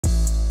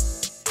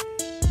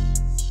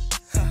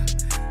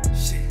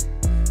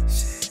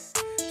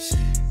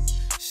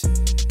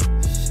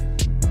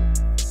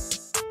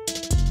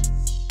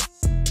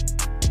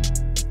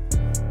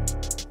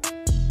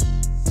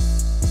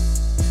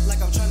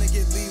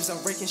leaves,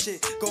 I'm raking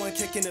shit. Going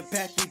kicking it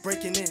back, we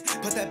breaking in.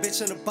 Put that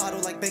bitch in a bottle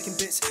like bacon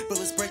bits.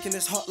 Bullets breaking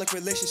his heart like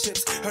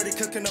relationships. Heard he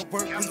cooking up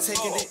work, we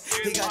taking it.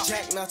 He got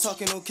jacked, not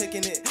talking, no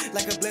kicking it.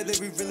 Like a blade that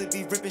we really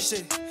be ripping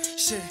shit.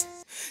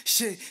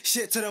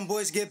 Shit till them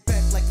boys get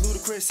back like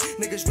ludicrous.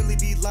 Niggas really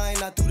be lying,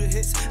 I do the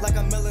hits. Like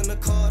I'm mailing the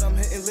card, I'm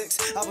hitting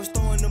licks. I was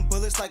throwing them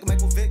bullets like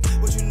Michael Vick.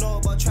 What you know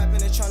about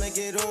trapping and trying to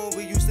get on?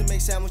 We used to make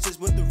sandwiches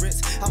with the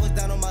Ritz. I was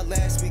down on my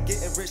last, we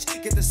getting rich.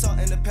 Get the salt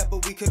and the pepper,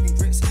 we cooking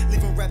grits.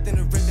 Leave him wrapped in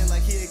a ribbon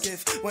like he a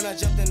gift. When I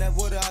jumped in that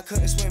water, I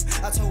couldn't swim.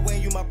 I told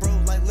Wayne, you my bro,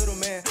 like little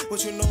man.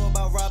 What you know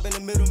about robbing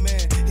the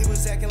middleman? He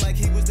was acting like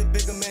he was the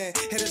bigger man.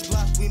 Hit his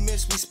block, we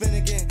miss, we spin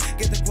again.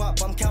 Get the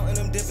guap, I'm counting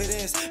them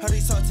dividends. Heard he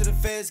talk to the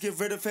feds, get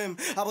rid of him.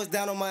 I was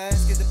down on my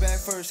ass, get the bag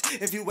first.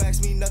 If you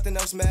ask me, nothing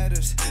else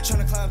matters.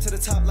 Tryna climb to the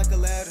top like a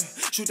ladder.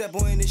 Shoot that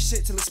boy in this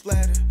shit till it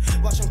splatter.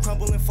 Watch him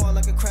crumble and fall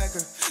like a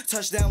cracker.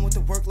 Touchdown with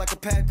the work like a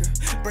packer.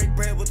 Break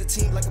bread with the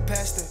team like a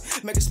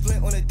pastor. Make a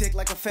split on a dick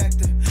like a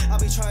factor. I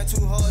be trying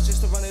too hard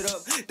just to run it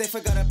up. They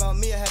forgot about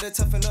me, I had to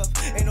toughen up.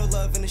 Ain't no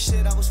love in the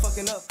shit, I was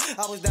fucking up.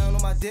 I was down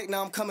on my dick,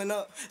 now I'm coming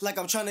up. Like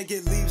I'm trying to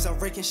get leaves, I'm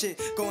raking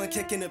shit. Going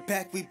kicking it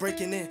back, we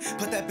breaking in.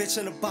 Put that bitch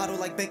in a bottle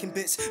like bacon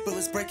bits.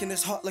 Bullets breaking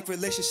his heart like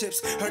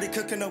relationships. Heard he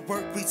cooking up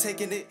work, we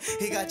taking it.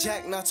 He got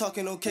jacked, not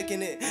talking, no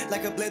kicking it.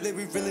 Like a blade that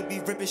we really be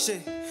ripping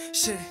shit.